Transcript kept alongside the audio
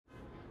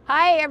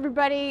Hi,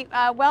 everybody.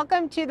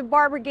 Welcome to the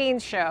Barbara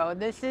Gaines Show.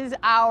 This is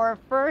our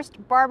first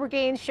Barbara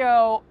Gaines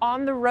Show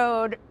on the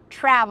road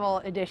travel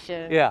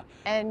edition. Yeah.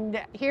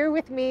 And here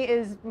with me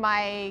is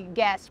my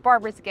guest,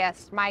 Barbara's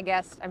guest, my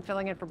guest. I'm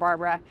filling in for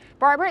Barbara.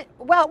 Barbara,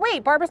 well,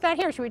 wait, Barbara's not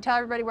here. Should we tell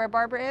everybody where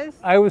Barbara is?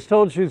 I was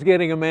told she was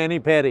getting a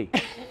mani-pedi.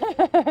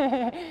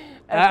 Okay.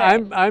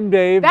 I'm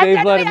Dave. That's Dave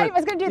exactly, Letterman. I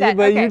was going to do that.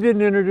 But Okay. you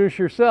didn't introduce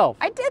yourself.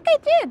 I did,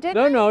 didn't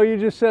I? No, you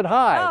just said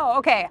hi. Oh,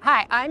 okay.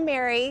 Hi, I'm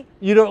Mary.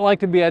 You don't like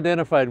to be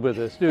identified with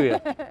us, do you?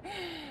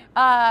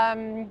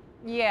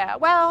 Yeah,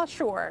 well,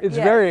 sure. It's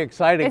yes. very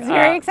exciting. It's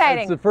very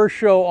exciting. It's the first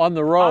show on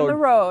the road. On the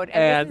road.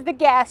 And this is the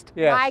guest,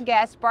 yes. my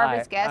guest,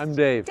 Barbara's Hi, guest. I'm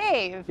Dave.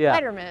 Dave Yeah.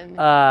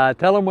 Letterman.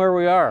 Tell them where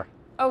we are.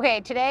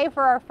 Okay, today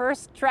for our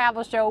first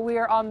travel show, we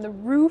are on the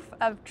roof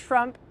of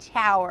Trump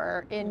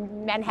Tower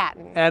in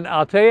Manhattan. And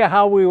I'll tell you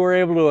how we were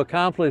able to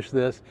accomplish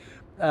this.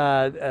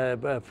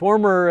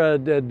 Former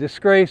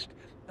disgraced,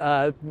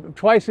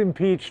 twice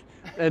impeached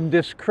and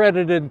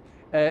discredited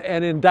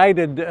and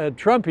indicted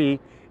Trumpy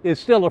is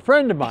still a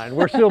friend of mine.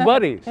 We're still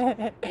buddies.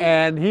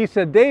 And he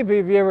said, Dave,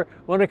 if you ever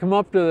want to come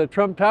up to the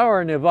Trump Tower,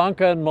 and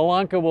Ivanka and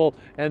Melanka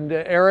and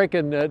Eric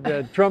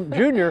and Trump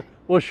Jr.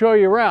 will show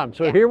you around.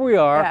 So here we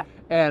are. Yeah.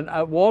 And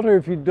Walter,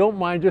 if you don't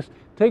mind, just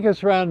take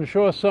us around and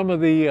show us some of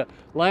the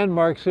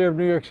landmarks here of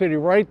New York City.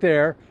 Right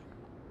there,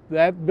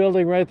 that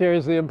building right there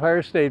is the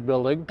Empire State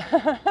Building.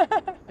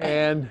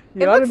 And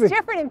It looks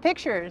different in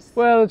pictures.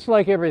 well, it's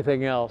like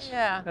everything else.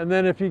 Yeah. And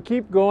then if you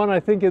keep going, I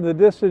think in the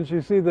distance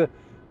you see the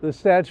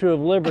Statue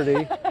of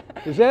Liberty.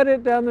 Is that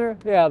it down there?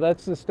 Yeah,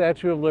 that's the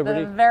Statue of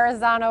Liberty. The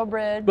Verrazano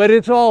Bridge. But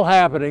it's all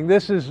happening.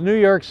 This is New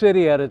York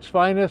City at its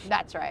finest.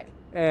 That's right.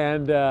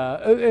 And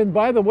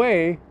by the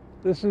way,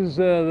 this is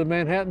the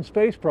Manhattan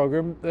Space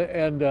Program,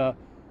 and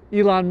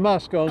Elon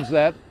Musk owns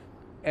that,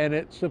 and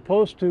it's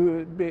supposed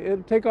to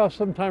it'll take off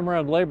sometime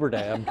around Labor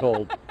Day, I'm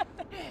told.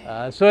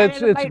 So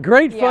it's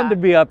great fun to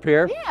be up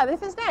here. Yeah,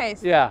 this is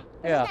nice. Yeah,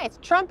 This is nice.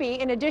 Trumpy,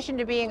 in addition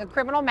to being a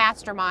criminal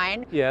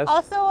mastermind, Yes.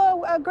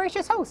 also a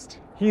gracious host.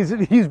 He's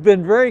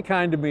been very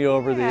kind to me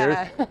over the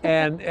Yeah. years,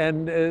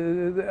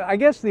 and I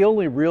guess the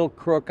only real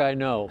crook I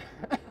know.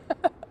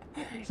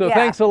 So Yeah,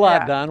 thanks a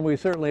lot, yeah. Don. We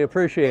certainly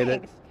appreciate it.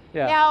 Thanks.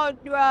 Yeah.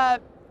 Now,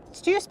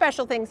 two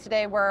special things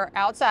today. We're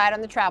outside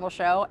on the travel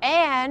show,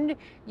 and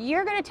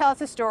you're going to tell us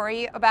a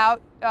story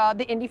about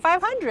the Indy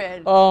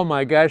 500. Oh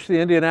my gosh, the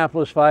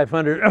Indianapolis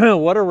 500,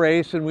 what a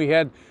race. And we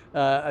had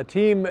a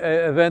team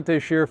event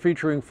this year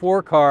featuring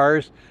 4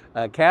 cars,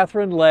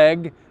 Catherine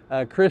Legg,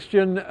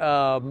 Christian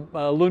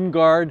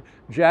Lundgaard,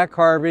 Jack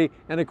Harvey,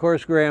 and of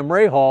course Graham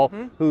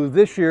Rahal, who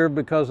this year,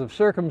 because of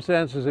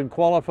circumstances in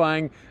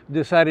qualifying,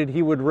 decided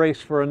he would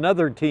race for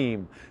another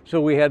team.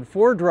 So we had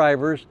 4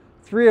 drivers,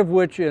 3 of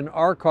which in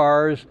our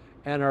cars,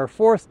 and our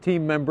 4th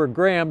team member,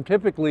 Graham,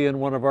 typically in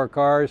one of our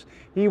cars.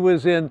 He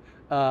was in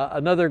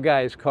another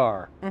guy's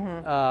car,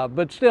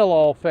 but still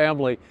all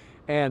family.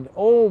 And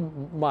oh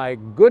my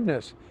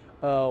goodness,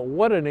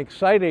 what an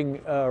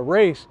exciting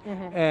race.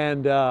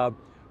 And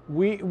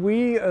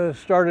we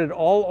started,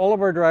 all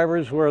of our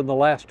drivers were in the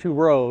last 2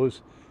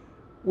 rows,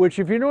 which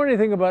if you know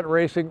anything about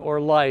racing or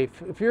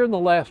life, if you're in the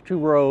last 2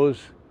 rows,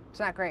 It's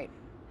not great.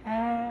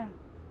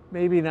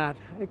 maybe not.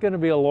 It's going to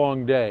be a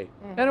long day.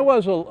 And it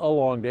was a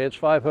long day. It's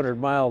 500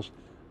 miles,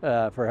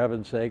 for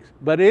heaven's sakes.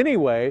 But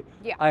anyway,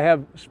 Yeah. I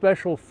have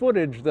special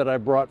footage that I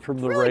brought from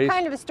the Really race.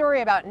 kind of a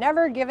story about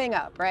never giving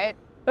up, right?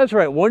 That's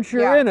right. Once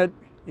you're Yeah. in it,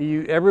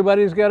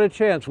 everybody's got a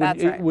chance. When,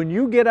 That's right. when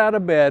you get out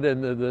of bed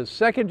and the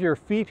second your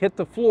feet hit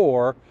the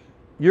floor,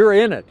 you're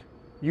in it.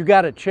 You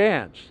got a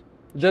chance.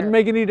 It doesn't Sure.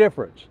 make any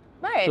difference.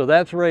 Right. So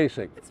that's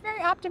racing. It's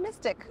very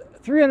optimistic.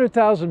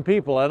 300,000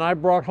 people, and I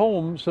brought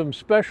home some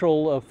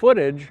special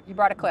footage. You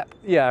brought a clip.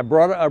 Yeah, I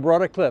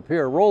brought a clip.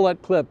 Here, roll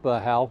that clip,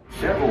 Hal.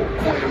 Several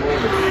point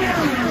moments.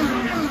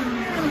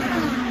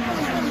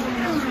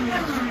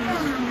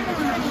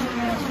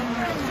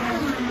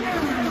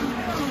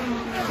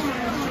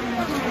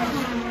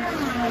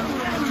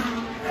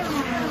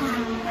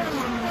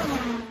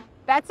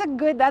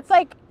 That's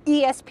like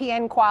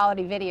ESPN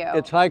quality video.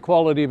 It's high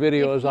quality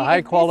video. It's a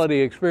high quality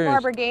experience.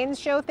 Barbara Gaines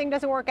show thing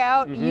doesn't work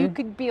out, you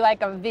could be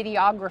like a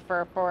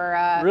videographer for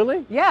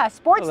Really? Yeah,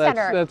 Sports Well,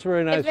 Center. that's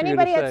very nice If of you to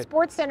anybody say. at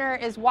Sports Center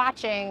is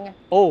watching,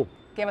 Oh,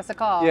 give us a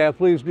call. yeah,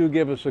 please do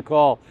give us a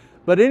call.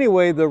 But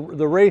anyway, the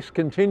race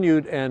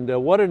continued, and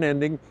what an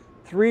ending.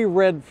 3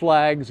 red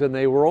flags, and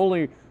they were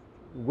only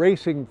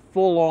racing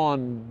full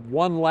on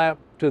 1 lap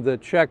to the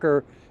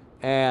checker,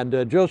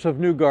 and Joseph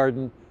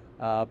Newgarden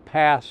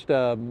passed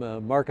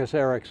Marcus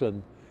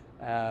Ericsson,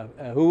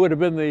 who would have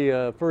been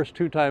the first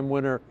 2-time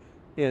winner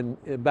in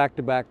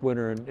back-to-back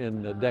winner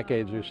in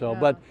decades or so. Yeah.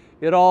 But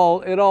it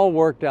all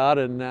worked out,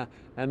 and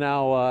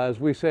now, as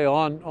we say,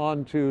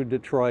 on to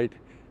Detroit.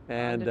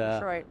 And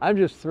Detroit. I'm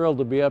just thrilled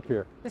to be up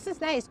here. This is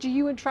nice. Do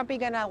you and Trumpy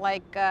gonna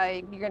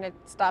you're gonna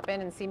stop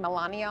in and see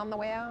Melania on the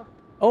way out?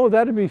 Oh,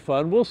 that'd be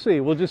fun. We'll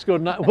see. We'll just go.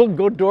 We'll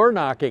go door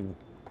knocking.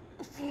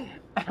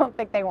 I don't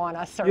think they want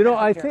us. You know,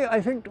 around here.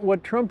 I think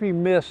what Trumpy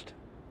missed.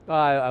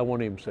 I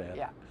won't even say it.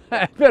 Yeah.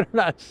 I better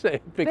not say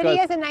it because But he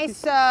has a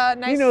nice,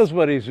 he knows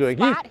what he's doing.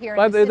 spot here in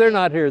But the they're city.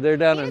 not here. They're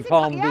down He in doesn't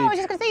Palm yeah, I was Beach.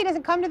 just gonna say he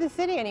doesn't come to the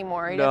city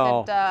anymore. He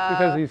No, doesn't.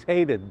 because he's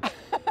hated.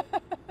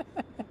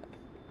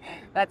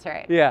 That's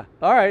right. Yeah.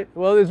 All right.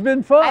 Well, it's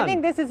been fun. I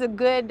think this is a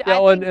good. Yeah,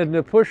 I think, and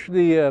to push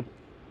the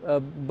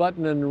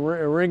button and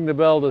ring the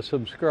bell to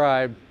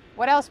subscribe.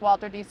 what else,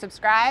 Walter? Do you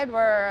subscribe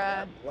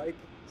or Like,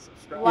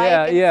 subscribe. like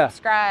Yeah, and yeah.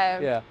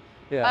 subscribe? Yeah.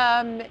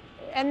 Yeah.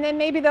 And then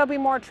maybe there'll be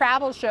more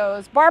travel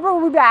shows. Barbara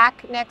will be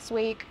back next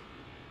week.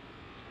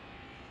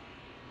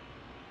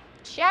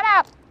 Shut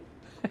up.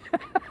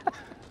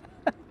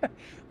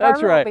 That's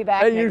Barbara will right. be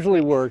back That next usually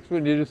week. works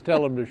when you just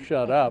tell them to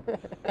shut up.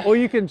 Oh,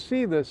 you can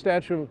see the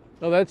statue.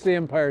 Oh, that's the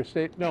Empire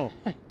State. No,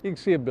 you can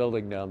see a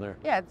building down there.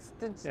 Yeah,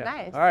 it's Yeah.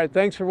 nice. All right.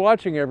 Thanks for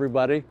watching,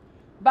 everybody.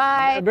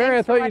 Bye. Barry,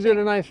 I Thanks for thought you did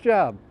a watching. nice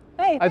job.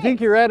 Hey, I think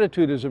your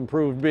attitude has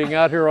improved being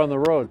out here on the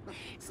road.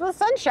 It's the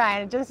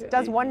sunshine. It just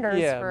does wonders.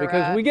 Yeah, for,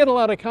 because we get a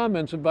lot of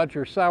comments about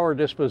your sour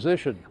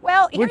disposition.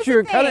 Well, here's Which the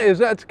you're kind of thing.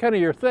 that's kind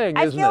of your thing,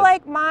 I isn't feel it?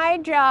 like my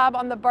job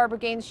on the Barbara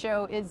Gaines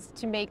show is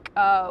to make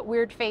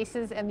weird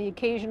faces and the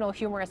occasional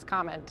humorous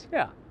comment.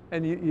 Yeah,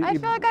 and you I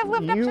feel like I've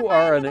lived up to you my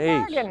are end an of the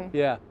ace. bargain.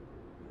 Yeah.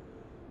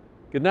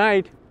 Good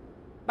night.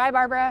 Bye,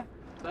 Barbara.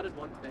 That is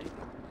one thing.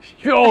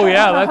 Oh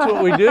yeah, that's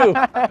what we do.